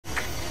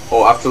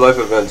Oh, Afterlife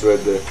events right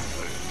there.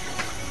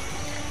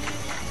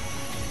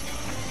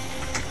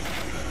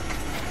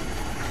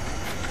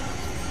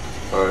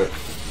 Alright.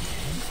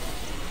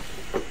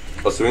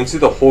 Oh, so we can see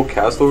the whole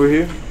cast over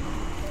here?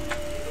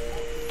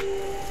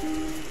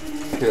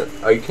 Yeah,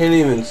 I can't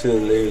even see the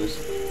names.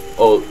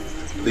 Oh,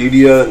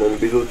 Lydia and then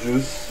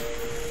Beetlejuice.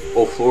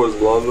 Oh, Flora's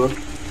Lava.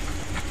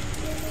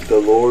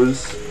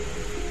 Dolores.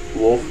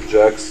 Wolf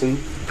Jackson.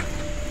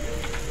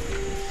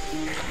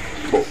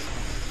 Oh.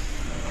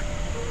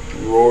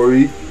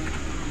 Rory.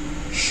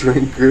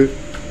 Shrinker.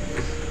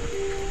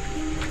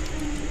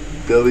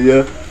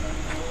 Delia.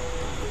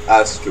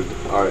 Astrid.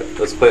 Alright,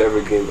 let's play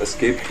every game.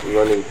 Escape,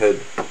 running, head.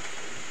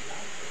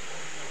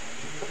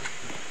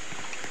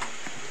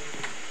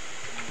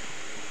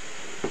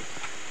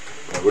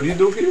 Right, what do you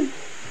do here?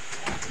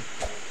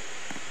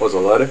 Oh, it's a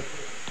ladder?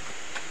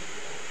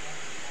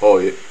 Oh,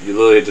 you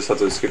literally just have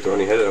to escape the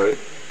running head, right?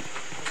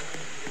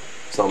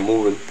 It's not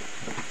moving.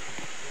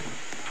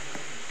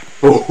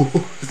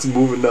 Oh, it's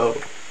moving now.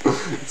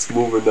 It's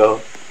moving now.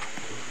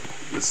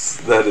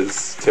 That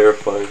is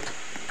terrifying.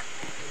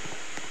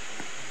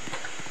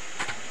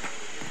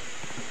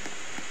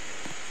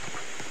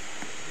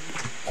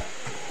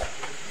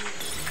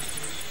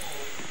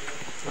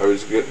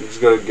 Alright, we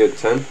just gotta get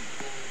 10.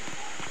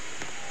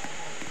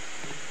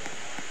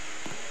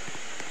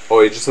 Oh,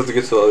 you just have to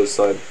get to the other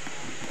side.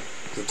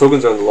 The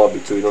tokens are in the lobby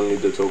too, you don't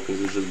need the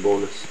tokens, it's just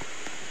bonus.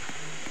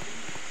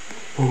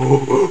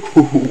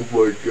 Oh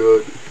my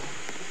god.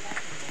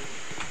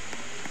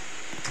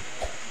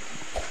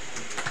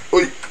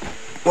 Wait,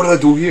 what did I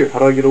do here? How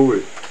do I get over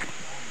it?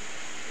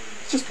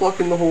 It's just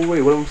blocking the whole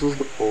way. What am I supposed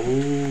to do?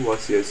 Oh, I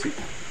see, I see.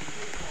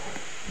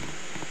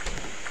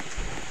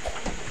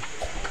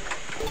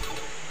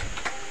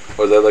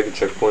 Oh, is that like a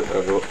checkpoint?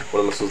 What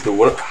am I supposed to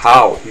do?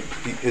 How?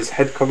 His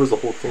head covers the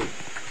whole thing.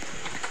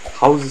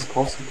 How is this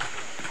possible?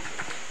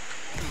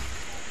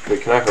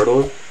 Wait, can I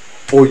hurdle him?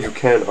 Oh, you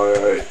can. Alright,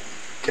 alright.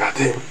 God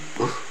damn.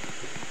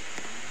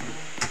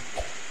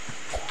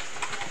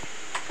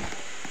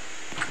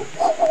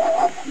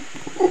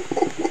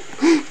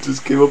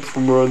 Just came up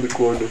from around the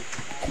corner.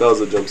 That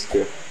was a jump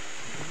scare.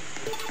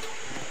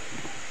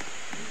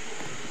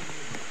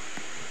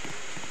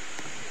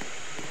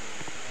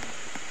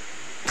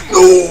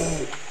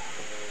 No!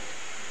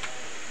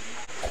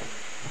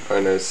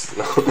 Alright, nice.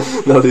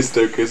 Now these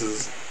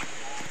staircases.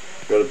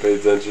 Gotta pay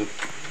attention.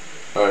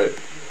 Alright.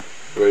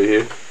 Right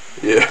here.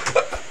 Yeah.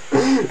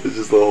 It's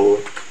just a hole.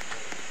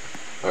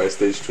 Alright,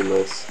 stage 2,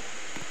 nice.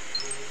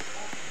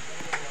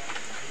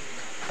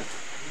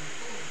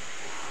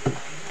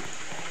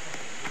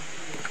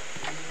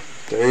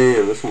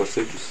 Damn, there's so much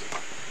stages.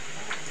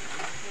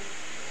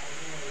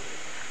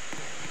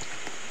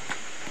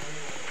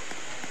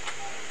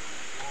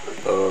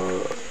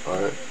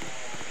 Alright.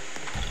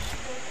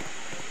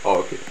 Oh,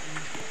 okay.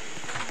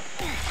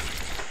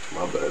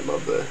 My bad, my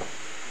bad.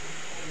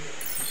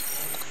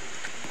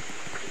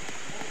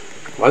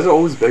 Why is it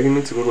always begging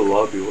me to go to the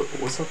lobby?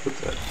 What's up with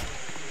that?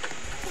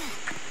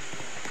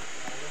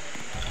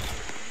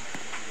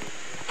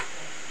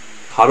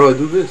 How do I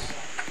do this?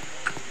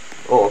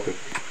 Oh, okay.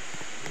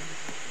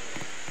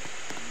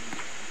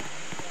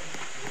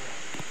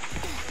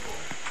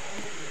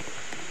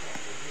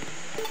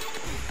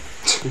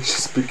 He's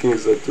just peeking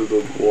his head through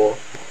the wall,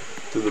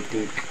 through the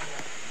peak.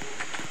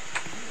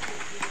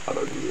 How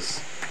do I do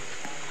this?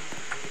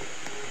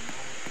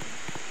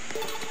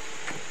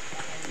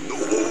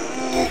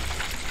 No!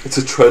 It's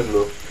a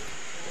treadmill.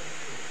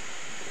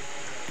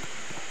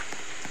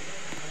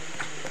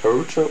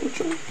 Which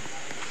one?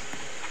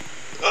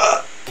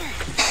 Ah!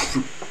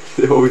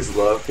 They're always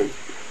laughing.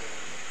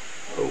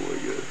 Oh my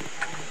god.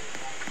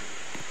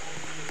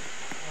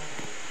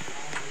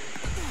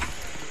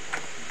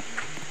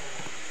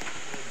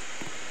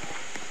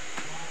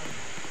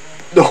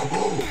 No!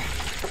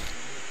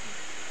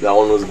 That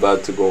one was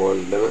bad to go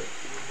on, damn it.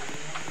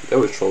 They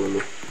was trolling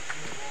me.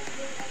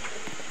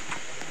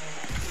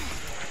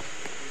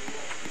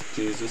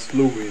 Jesus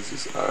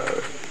Louises.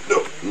 Alright.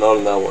 No, not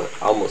on that one.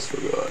 I almost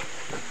forgot.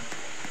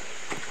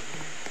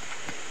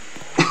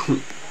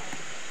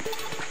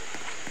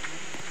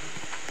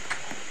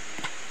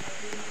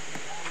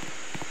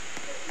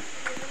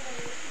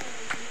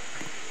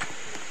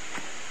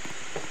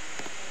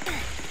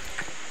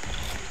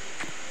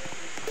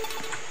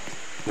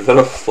 Is that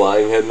a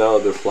flying head now?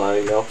 They're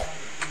flying now?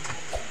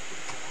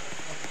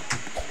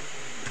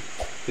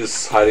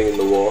 Just hiding in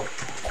the wall.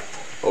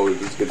 Oh,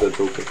 just get that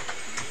token.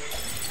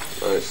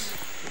 Nice.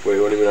 Wait,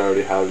 what do you mean I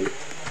already have it?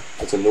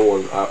 It's a new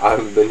one. I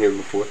haven't been here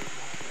before.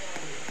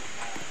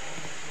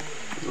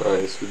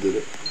 Nice, we did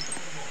it.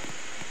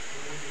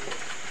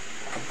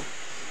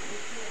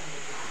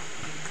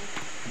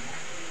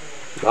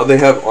 Now they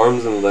have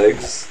arms and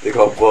legs. They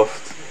got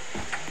buffed.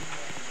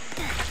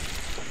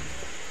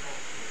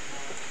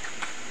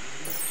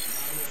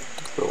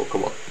 Oh,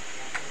 come on.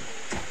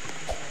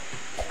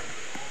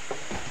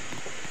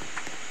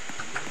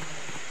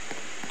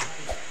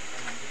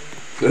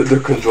 They're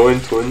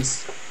conjoined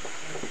twins.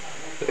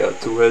 They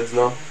got 2 heads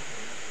now.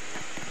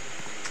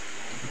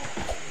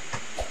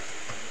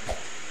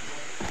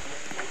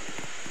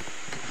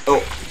 Oh,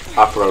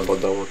 I forgot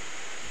about that one.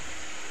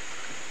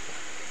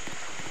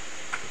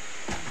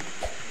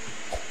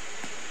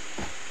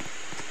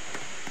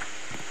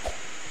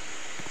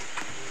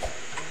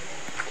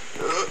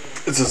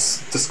 It's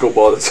a disco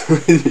ball.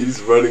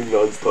 He's running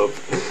non-stop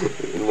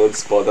in one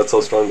spot. That's how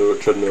strong the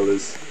treadmill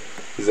is.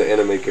 He's an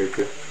anime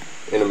character.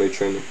 Anime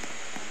trainer.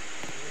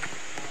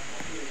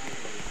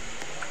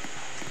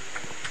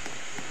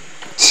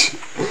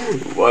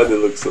 Why they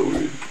look so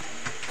weird?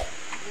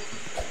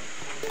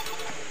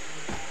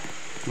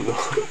 No.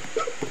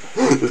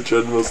 The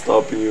treadmill's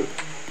stopping you.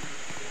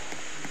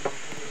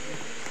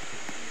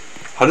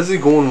 How does he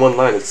go in one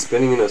line? It's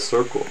spinning in a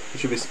circle. He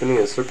should be spinning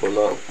in a circle,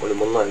 not in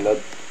one line.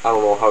 That, I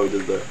don't know how he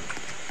did that.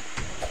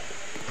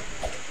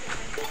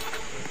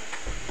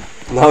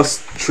 Now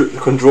it's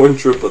controlling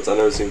triplets. I've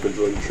never seen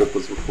controlling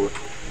triplets before.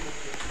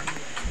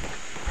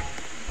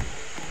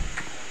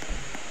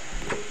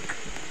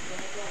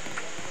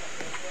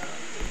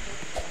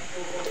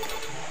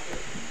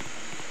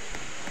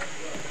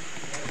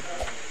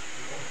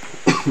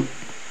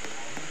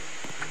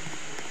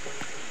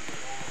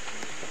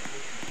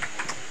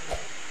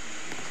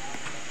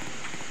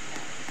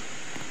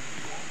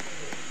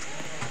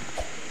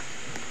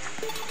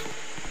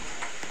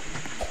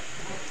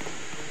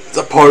 It's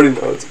a party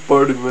now, it's a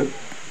party, man.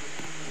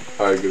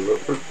 Alright, good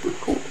work, we're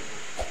cool.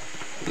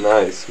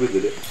 Nice, we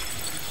did it.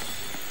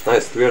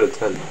 Nice, 3 out of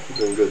 10. You're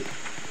doing good.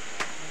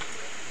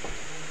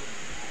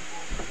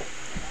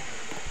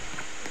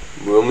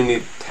 We only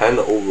need 10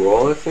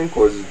 overall, I think,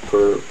 or is it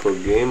per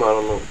game? I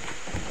don't know.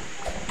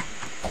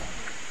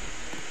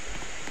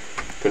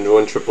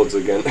 Controlling triplets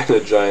again, and a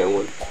giant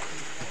one.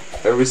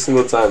 Every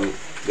single time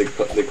they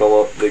come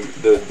out, they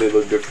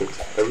look different.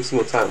 Every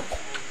single time.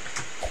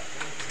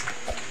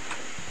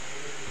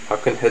 How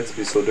can heads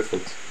be so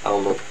different? I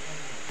don't know.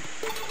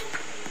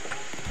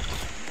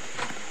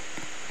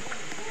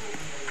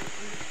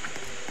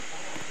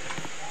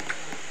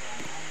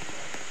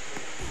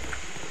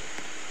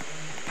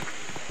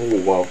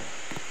 Oh wow.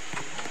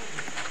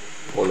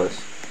 Oh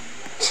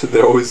nice.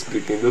 They're always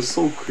speaking. They're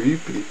so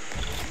creepy.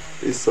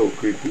 They're so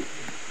creepy.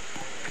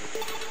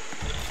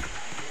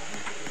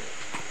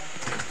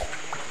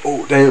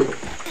 Oh damn.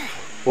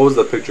 What was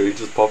that picture? He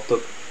just popped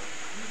up.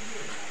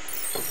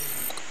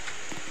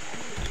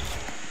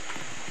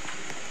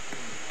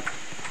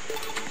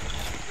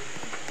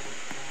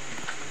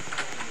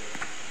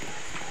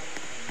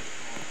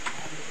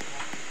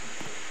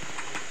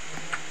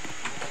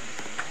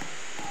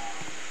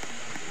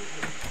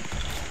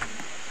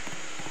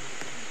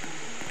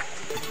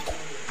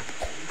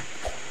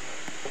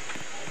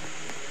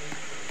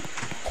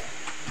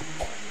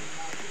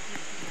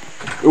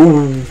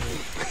 Ooh,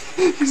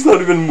 he's not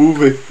even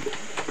moving.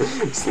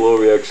 Slow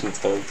reaction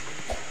time.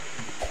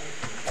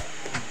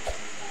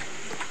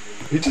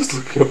 He's just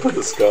looking up at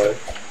the sky.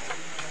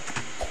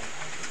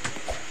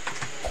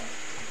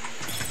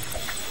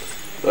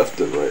 Left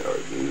and right are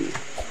dude.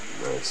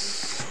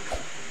 Nice.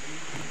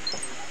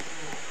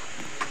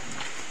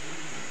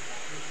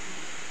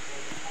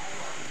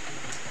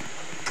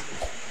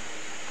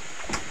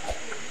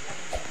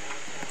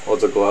 Oh,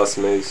 it's a glass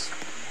maze.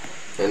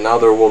 And now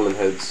they're woman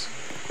heads.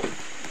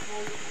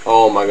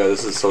 Oh my god,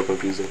 this is so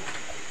confusing.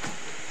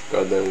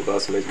 Goddamn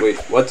glass maze. Wait,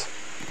 what?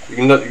 You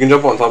can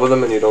jump on top of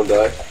them and you don't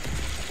die?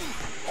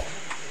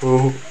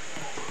 Oh.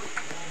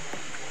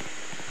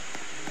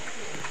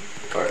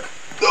 Alright.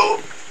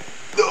 No!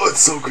 No, it's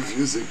so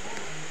confusing.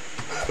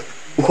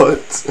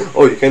 What?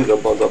 Oh, you can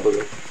jump on top of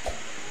it.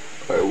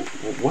 Alright,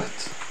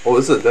 what? Oh,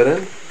 is it a dead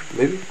end?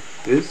 Maybe?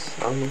 It is?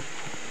 I don't know.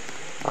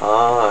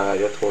 Ah,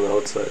 you have to go on the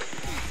outside.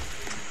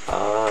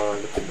 Ah,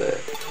 look at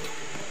that.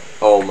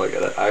 Oh my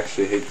god, I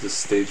actually hate this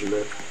stage,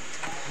 man.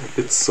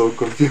 It's so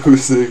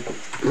confusing.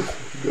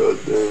 God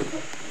damn.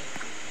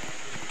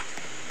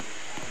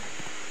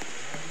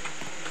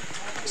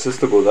 Is this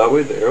to go that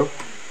way, the arrow?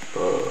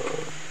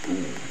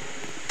 Ooh.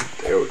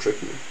 The arrow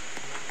tricked me.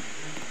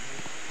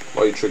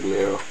 Why you tricked me,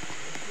 arrow?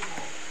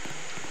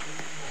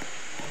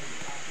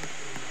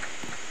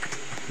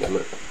 Damn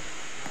it.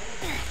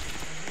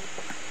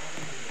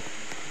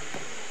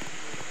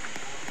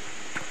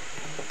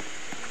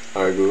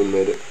 Alright, good, we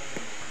made it.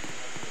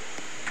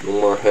 No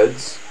more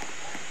heads.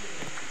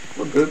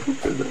 We're good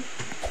then.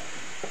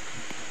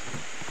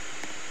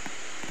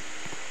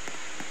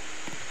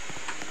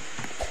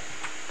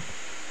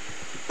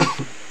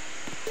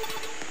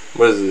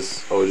 What is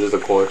this? Oh, it's just a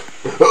coin.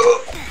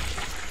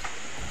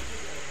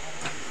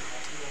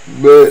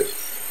 Man.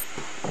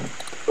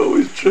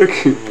 Always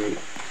tricking me.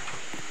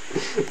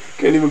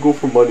 Can't even go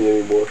for money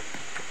anymore.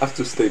 I have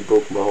to stay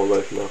broke my whole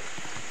life now.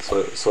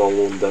 So I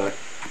won't die.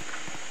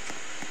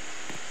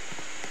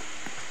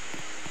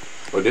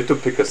 Oh, do you have to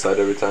pick a side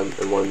every time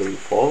and one of them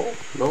fall?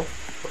 No?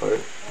 Alright.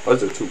 Why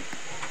is there two?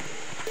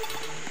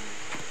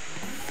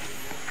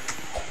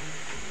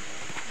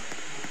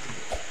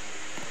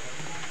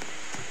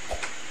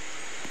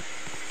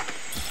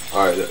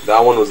 Alright,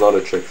 that one was not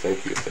a trick.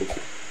 Thank you, thank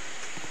you.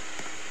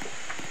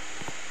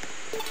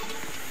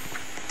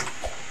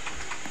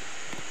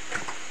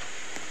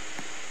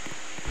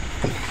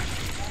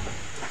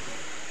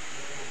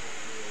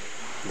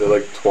 They're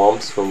like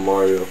twomps from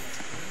Mario.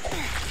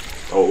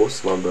 Oh,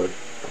 smart bird.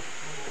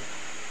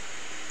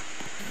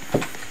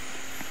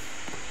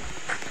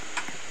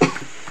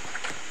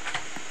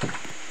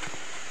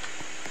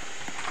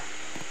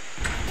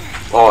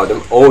 Oh,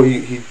 them. Oh,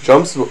 he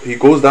jumps. He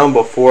goes down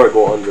before I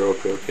go under.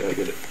 Okay, okay, I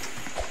get it.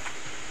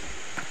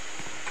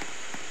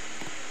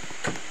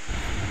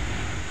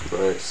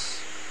 Nice.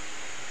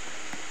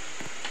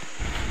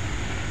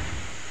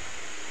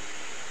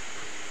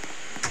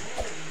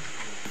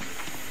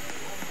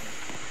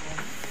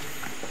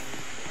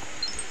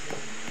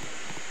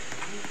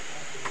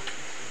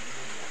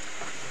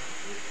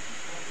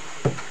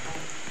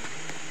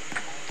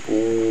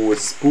 Ooh,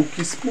 it's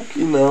spooky,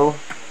 spooky now.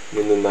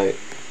 In the night.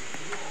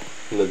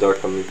 In the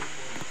dark, I mean.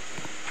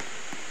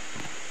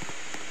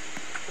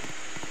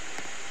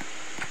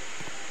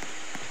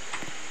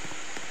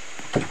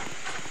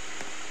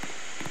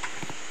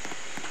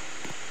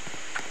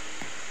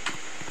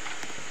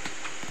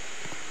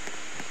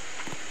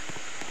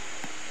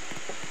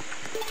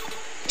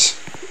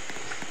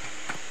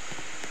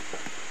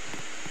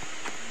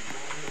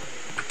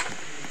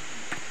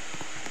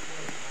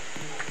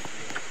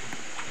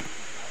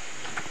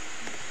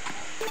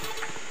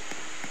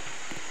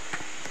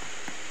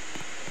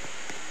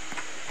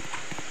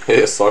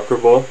 Hey, a soccer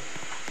ball?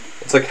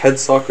 It's like head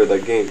soccer,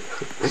 that game.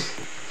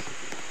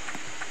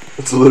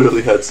 It's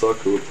literally head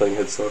soccer, we're playing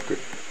head soccer.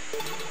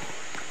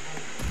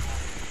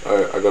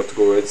 Alright, I got to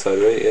go right side,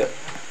 right? Yeah.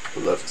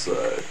 Left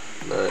side.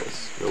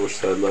 Nice. Now which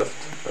side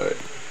left? Alright.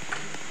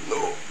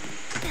 No.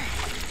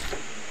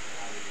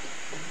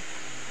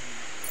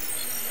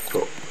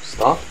 Go.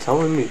 Stop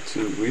telling me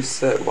to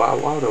reset. Why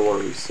would I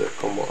want to reset?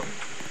 Come on.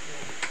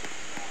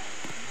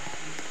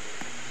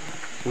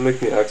 You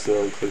make me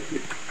accidentally click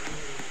it.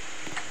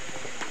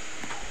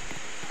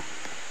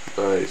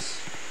 Nice.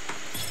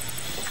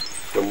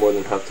 Got more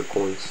than half the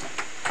coins.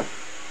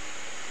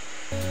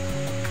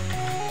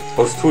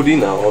 Oh, it's 2D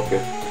now,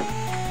 okay.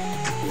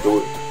 Do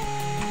it.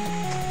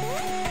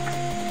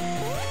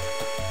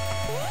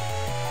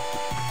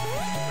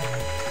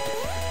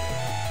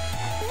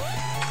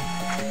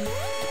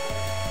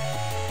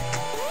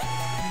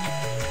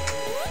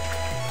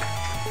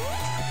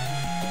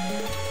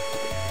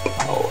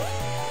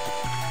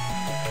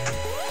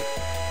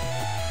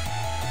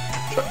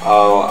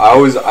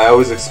 I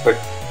always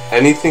expect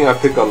anything I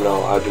pick up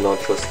now. I do not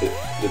trust it.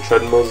 The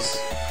treadmills,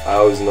 I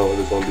always know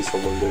there's gonna be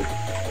someone there.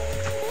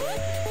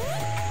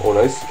 Oh,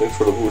 nice! Thanks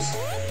for the boost.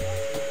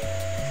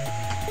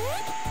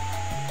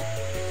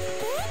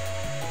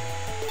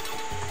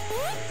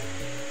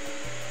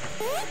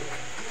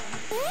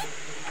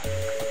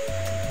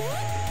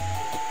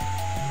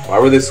 Why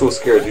were they so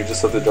scared? You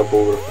just have to jump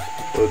over.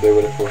 What are they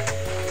waiting for?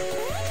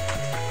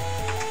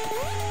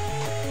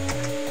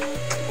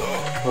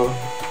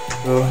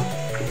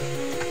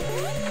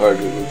 Alright,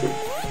 good.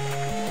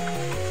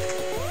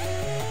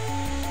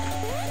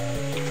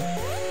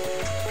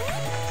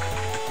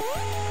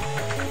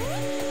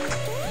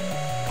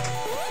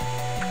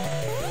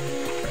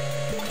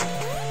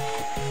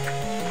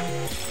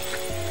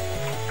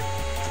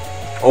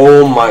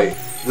 Oh my,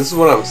 this is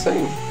what I'm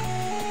saying.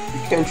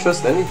 You can't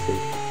trust anything.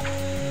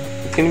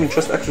 You can't even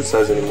trust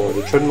exercise anymore.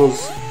 The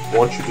treadmills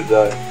want you to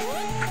die.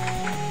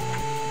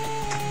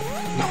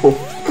 No.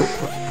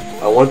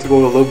 I want to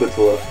go a little bit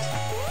to left.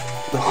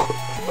 No.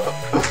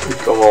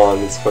 Come on,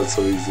 this part's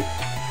so easy.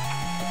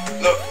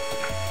 No.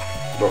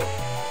 Bro.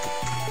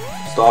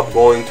 Stop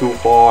going too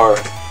far.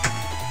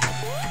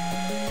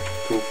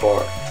 Too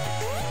far.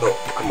 Oh,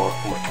 come on.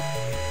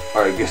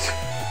 Alright, good.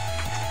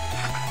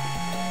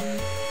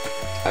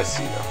 I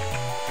see now.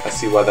 I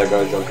see why that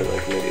guy's jumping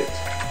like an idiot.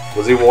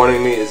 Was he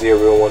warning me? Is he a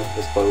real one?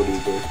 That's probably what he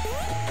was doing.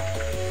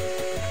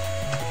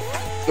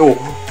 Oh,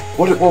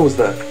 what was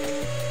that?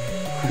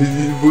 He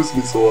boosted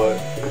me so high.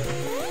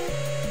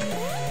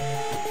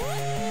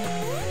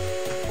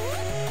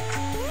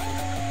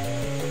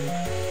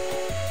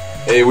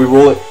 Hey, we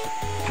roll it.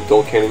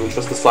 Can't even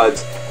trust the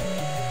sides.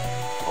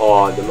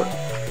 Oh, damn it.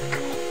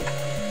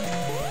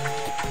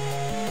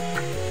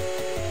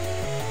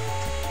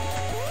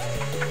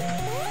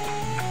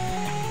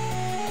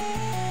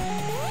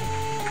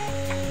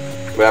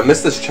 Wait, I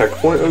missed this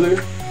checkpoint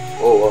earlier?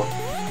 Oh wow.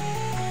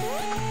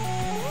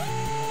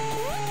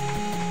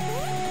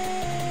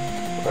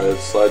 Alright,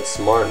 let's slide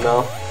smart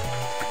now.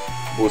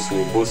 Boost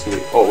me.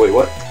 Oh wait,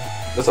 what?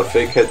 That's a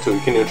fake head too. You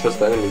can't even trust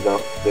the enemies now.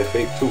 They're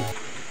fake too.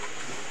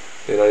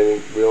 They're not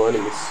even real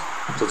enemies.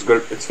 So it's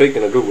good. It's fake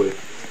in a good way.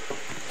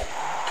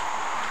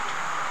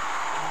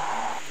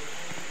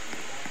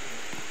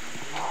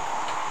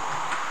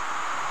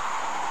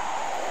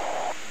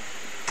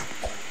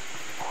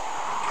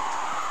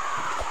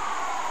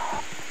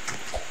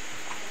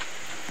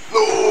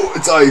 No,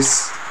 it's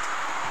ice.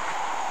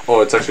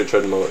 Oh, it's actually a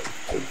treadmill. It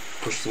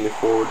pushes me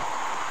forward.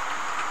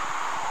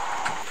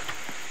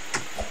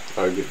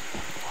 Alright, good.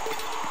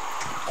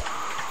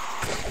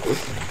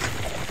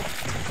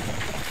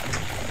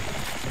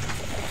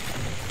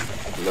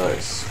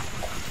 Nice.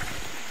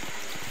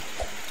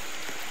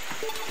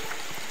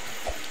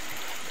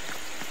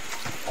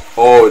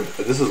 Oh,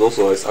 this is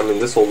also ice. I mean,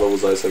 this whole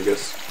level's ice, I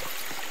guess.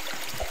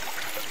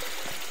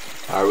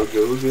 Alright, we're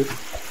good, we're good.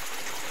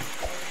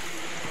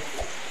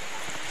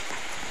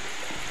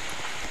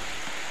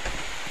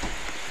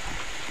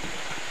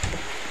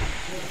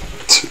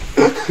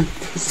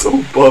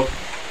 So buff.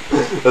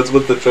 That's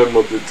what the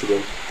treadmill did to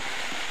them.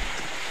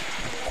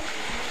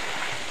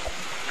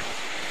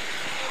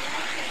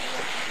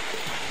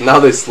 Now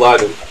they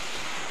sliding.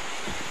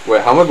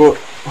 Wait, how am I going?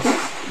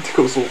 They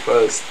go so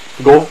fast.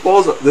 Golf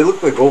balls? They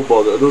look like golf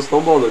balls. Are those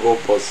snowballs or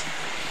golf balls?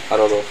 I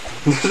don't know.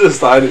 They're just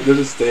hiding. They're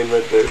just staying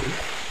right there.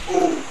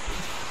 Oh.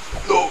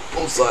 No,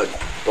 don't slide.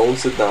 Don't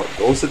sit down.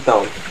 Don't sit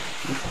down.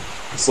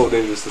 It's so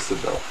dangerous to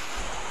sit down.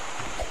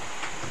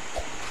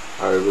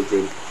 Alright, we're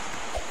good.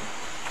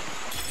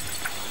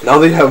 Now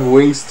they have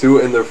wings too,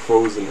 and they're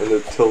frozen, and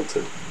they're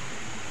tilted.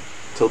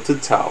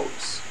 Tilted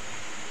towers.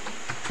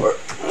 Alright.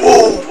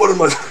 Whoa! What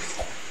am I doing?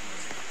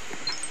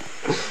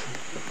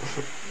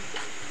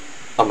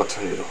 I'm a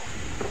tornado.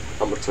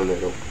 I'm a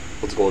tornado.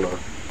 What's going on?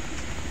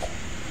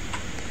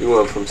 We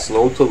went from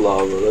snow to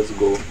lava. Let's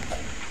go.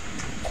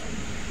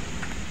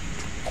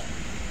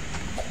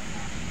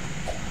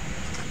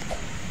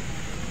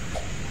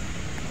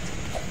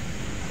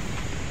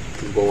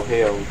 Keep going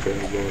here, okay,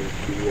 going.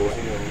 Keep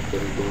going here,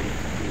 okay, going.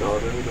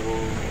 Not at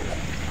all.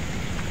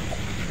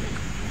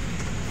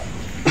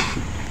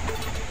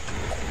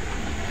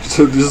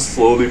 So just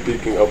slowly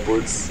peeking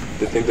upwards.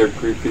 They think they're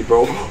creepy,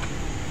 bro.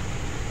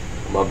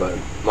 My bad.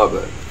 My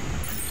bad.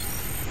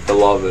 The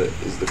lava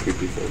is the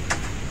creepy thing.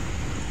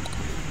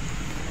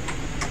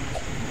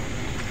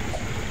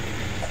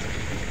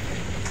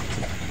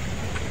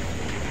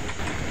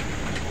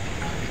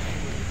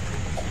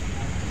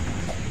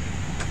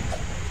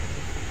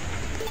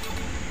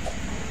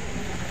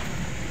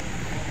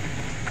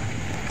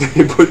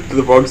 He put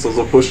the rocks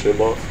also push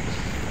him off.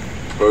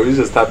 Bro, he's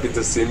just happy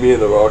to see me,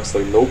 and the rock's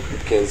like, nope, you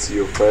can't see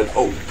your friend.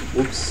 Oh,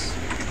 whoops.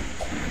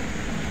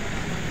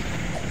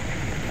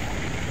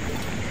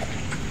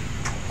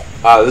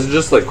 Ah, this is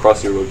just like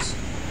Crossy Roads.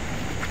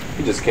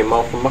 He just came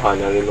out from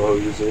behind. I didn't know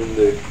he was in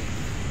there.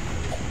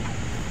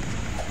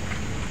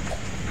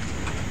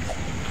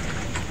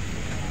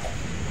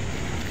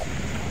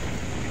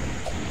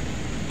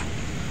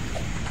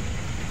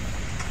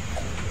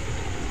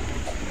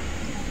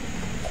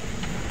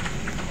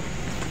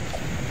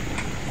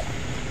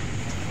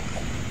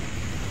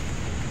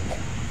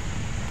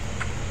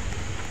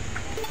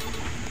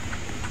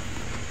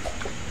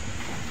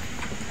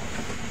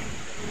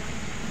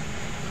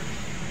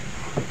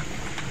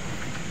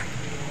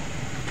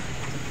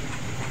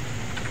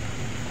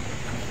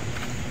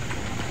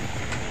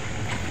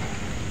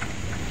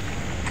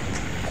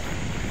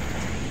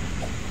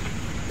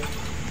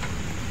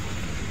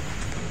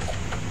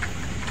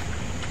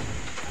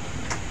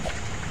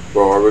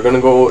 Bro, are we gonna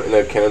go in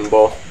a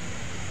cannonball?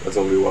 That's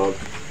gonna be wild.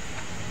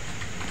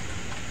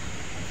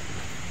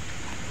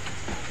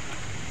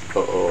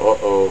 Uh-oh,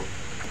 uh-oh.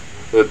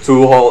 They're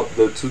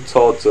too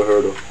tall to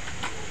hurdle.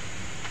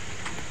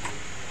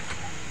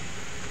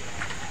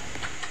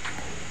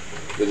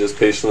 They're just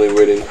patiently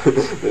waiting.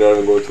 They're not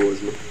even going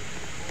towards me.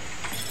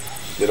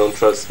 They don't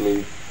trust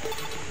me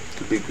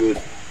to be good.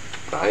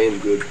 But I am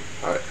good.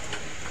 Alright.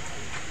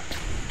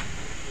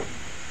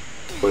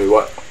 Wait,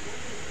 what?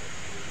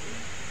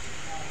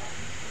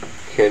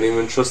 Can't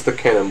even trust the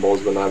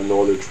cannonballs when I have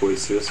no other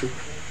choice, seriously?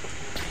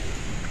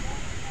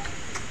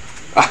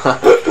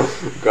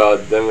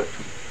 God damn it.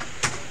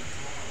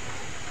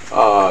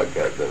 Ah,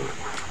 god damn it.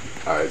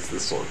 Alright, it's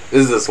this one.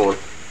 Is this one?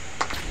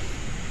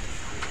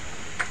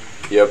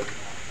 Yep.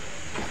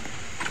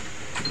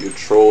 You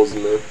trolls,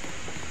 man.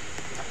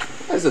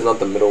 Why is it not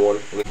the middle one?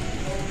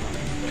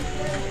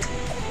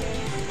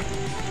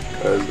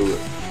 Alright, let's do it.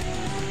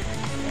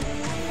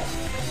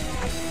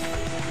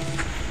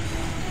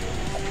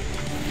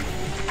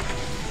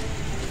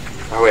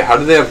 Oh wait, how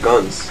do they have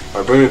guns?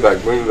 Alright, bring me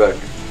back, bring me back.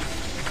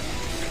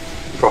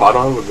 Bro, I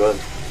don't have a gun.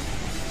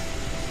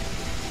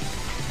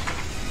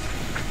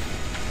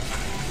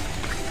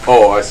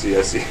 Oh, I see,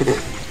 I see.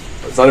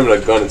 It's not even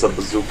a gun, it's a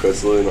bazooka,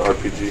 it's literally an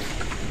RPG.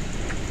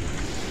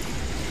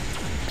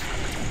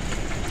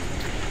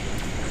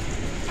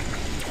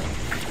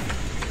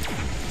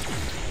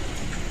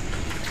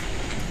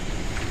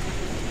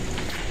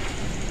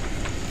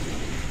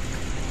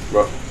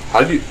 Bro,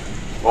 how do you...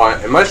 Oh,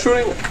 am I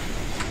shooting?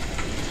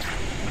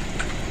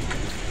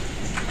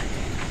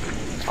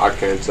 I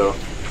can't tell.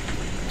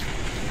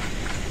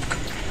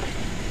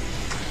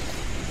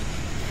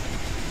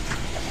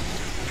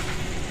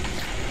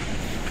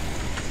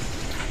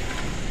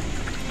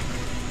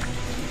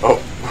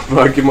 Oh,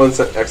 I keep on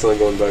accidentally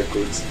going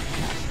backwards.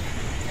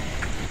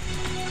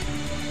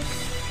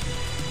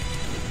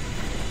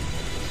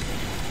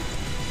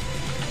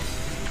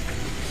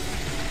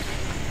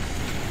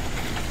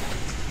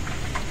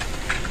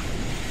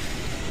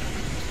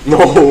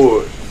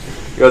 No!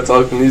 You got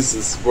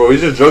telekinesis. Bro,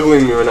 he's just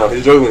juggling me right now.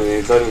 He's juggling me.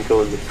 He's not even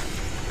killing me.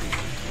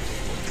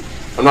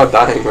 I'm not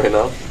dying right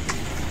now.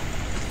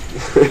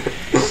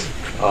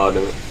 Oh,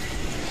 damn it.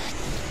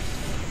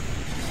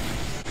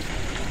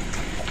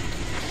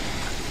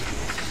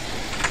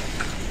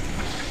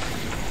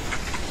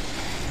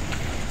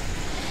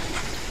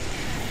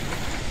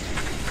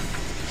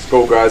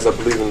 go, guys. I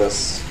believe in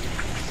this.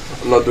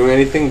 I'm not doing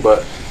anything,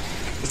 but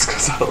it's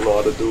because I don't know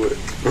how to do it.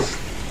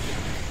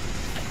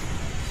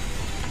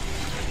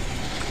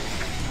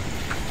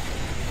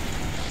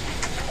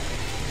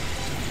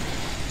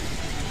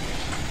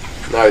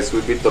 Nice,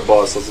 we beat the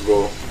boss. Let's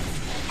go.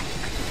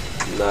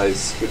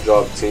 Nice, good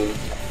job, team.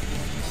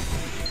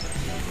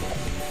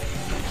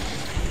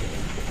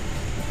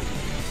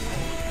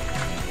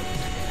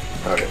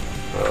 Alright,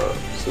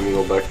 so we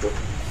go back there.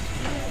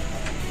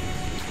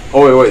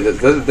 Oh wait,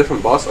 there's a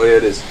different boss? Oh yeah,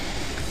 it is.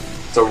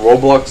 It's a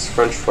Roblox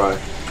French fry.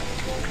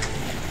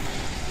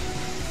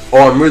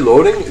 Oh, I'm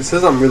reloading? It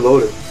says I'm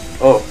reloading.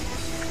 Oh,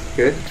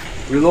 okay.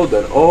 Reload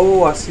then.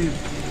 Oh, I see.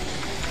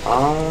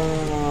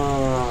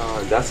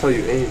 Ah, that's how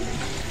you aim.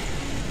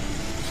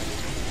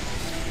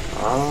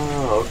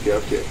 Ah, okay,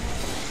 okay.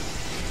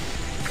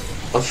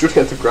 I was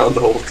shooting at the ground the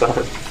whole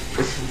time.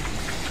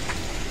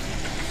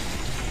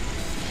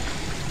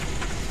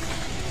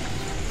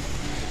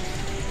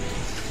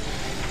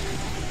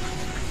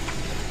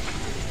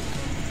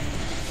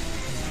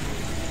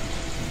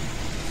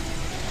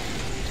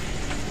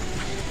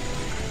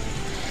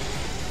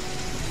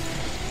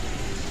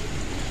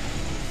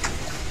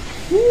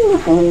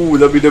 Ooh,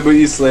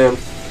 WWE slam.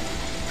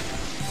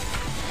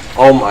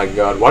 Oh my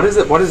god, what does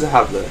it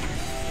have there?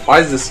 Why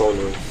is this so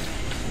annoying?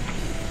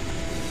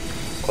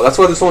 Oh, that's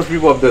why there's so much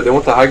people up there. They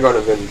want the high ground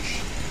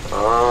advantage.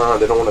 Ah,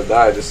 they don't want to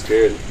die, they're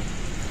scared.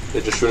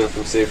 They're just shooting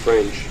from safe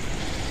range.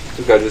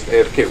 This guy just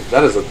AFK.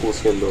 That is a cool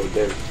skin though,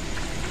 damn.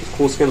 With a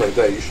cool skin like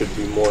that, you should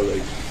be more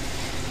like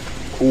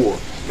cool,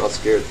 not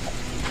scared.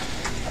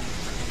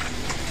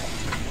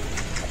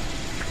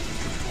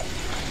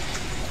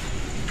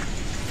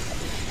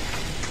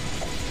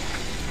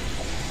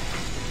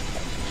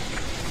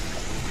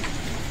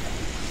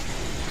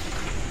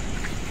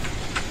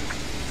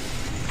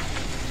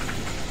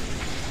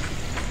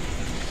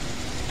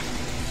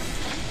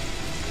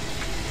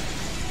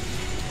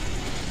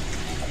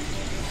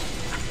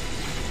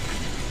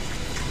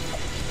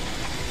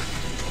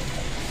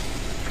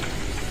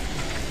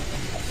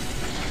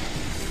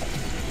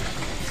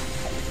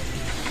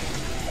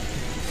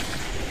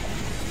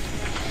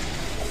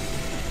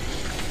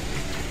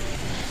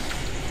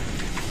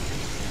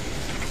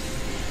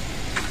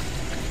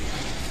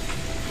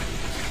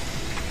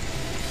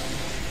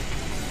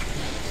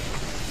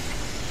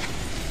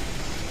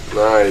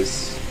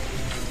 Nice.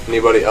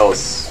 Anybody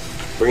else?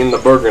 Bring in the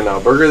burger now.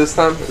 Burger this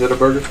time? Is it a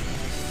burger?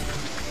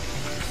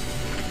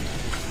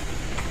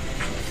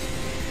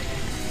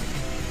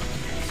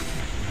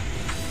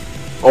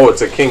 Oh,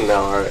 it's a king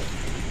now, alright.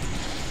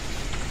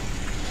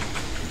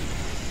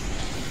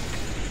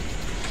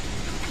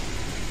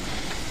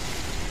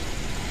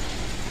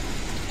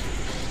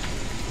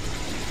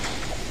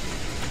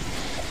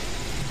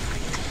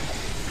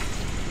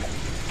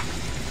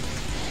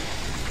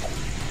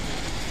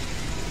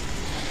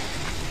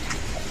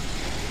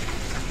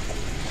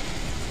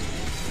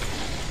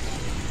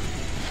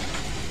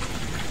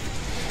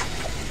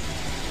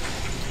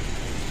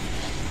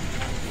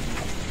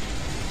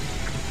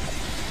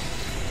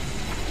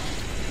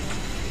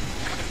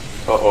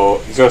 Uh-oh,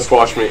 he's gonna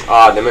squash me.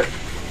 Ah, damn it.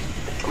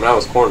 I mean, I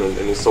was cornered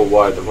and it's so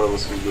wide. What am I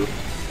supposed to do?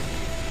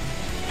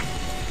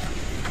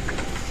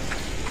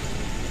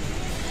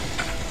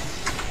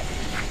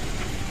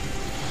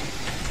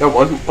 That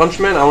One Punch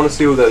Man? I want to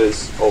see who that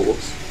is. Oh,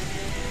 whoops.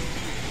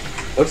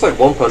 Looks like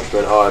One Punch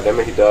Man. Ah, damn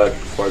it, he died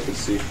before I could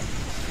see.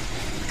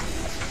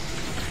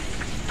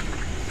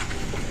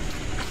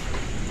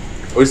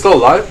 Oh, he's still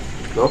alive?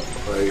 No?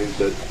 Alright, he's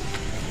dead.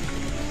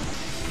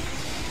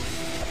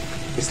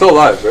 He's still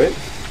alive, right?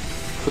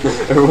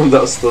 Everyone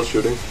that was still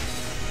shooting.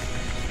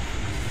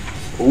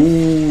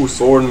 Ooh,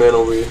 sword man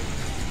over here.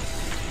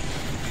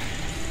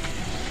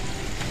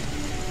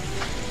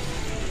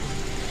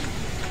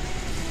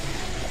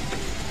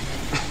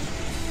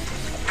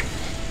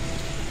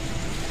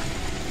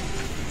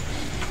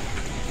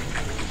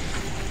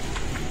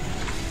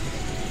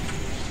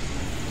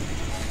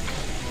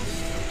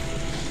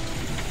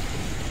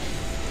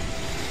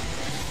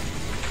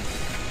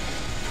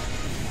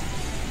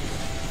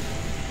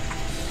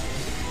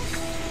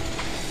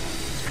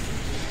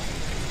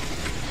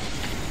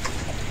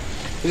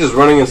 He's just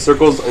running in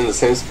circles in the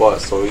same spot,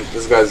 so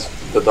this guy's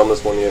the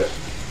dumbest one yet.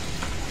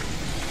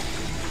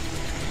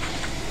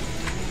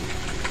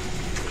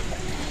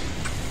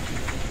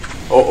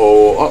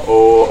 Uh-oh,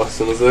 uh-oh, as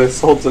soon as they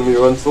assaulted me,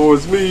 run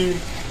towards me.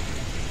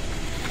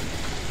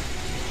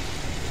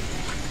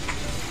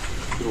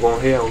 People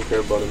gonna hate, I don't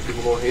care about him.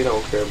 People gonna hate, I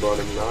don't care about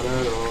him. Not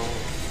at all.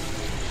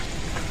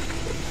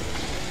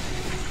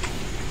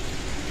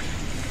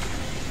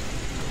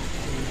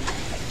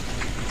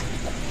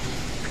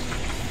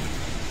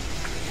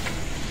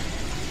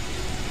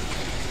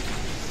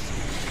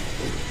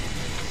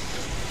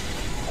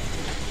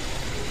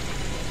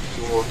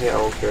 People gonna hate, I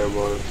don't care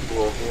about him. People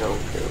gonna hate, I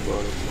don't care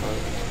about him.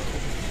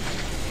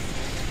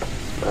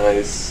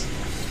 Nice.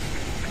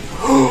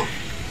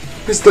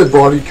 His dead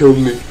body killed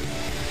me.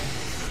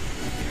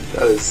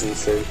 That is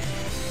insane.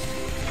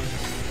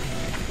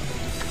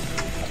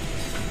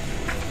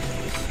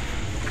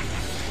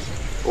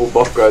 Oh,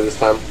 buff guy this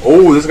time.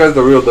 Oh, this guy's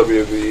the real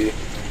WWE.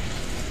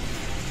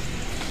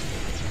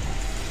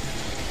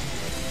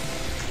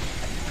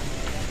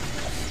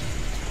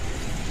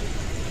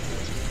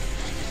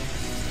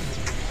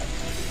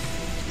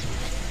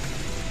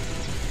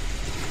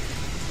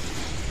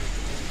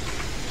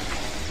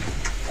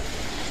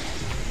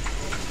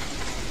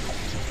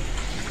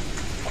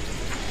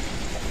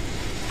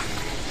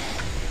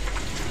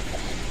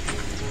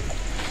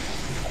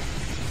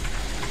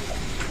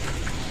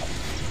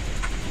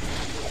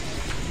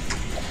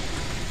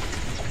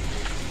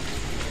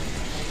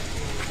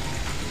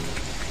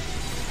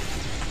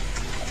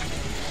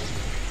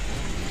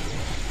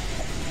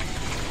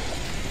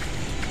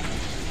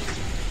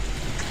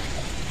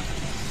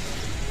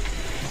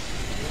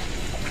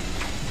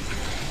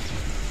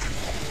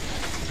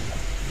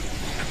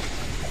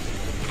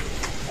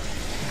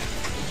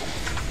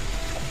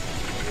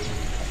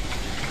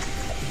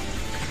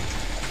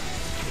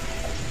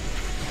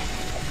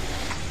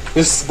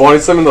 You're spawning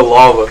some in the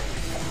lava.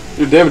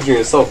 You're damaging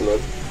yourself, man.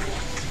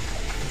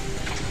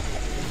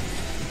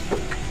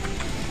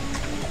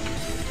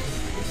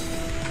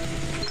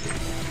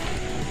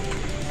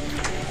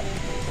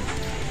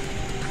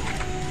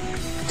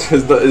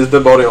 His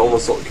dead body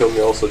almost killed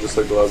me also, just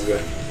like the last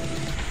guy.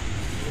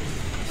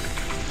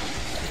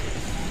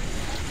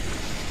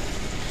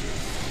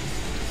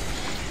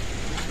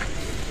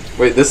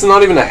 Wait, this is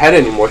not even a head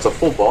anymore, it's a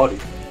full body.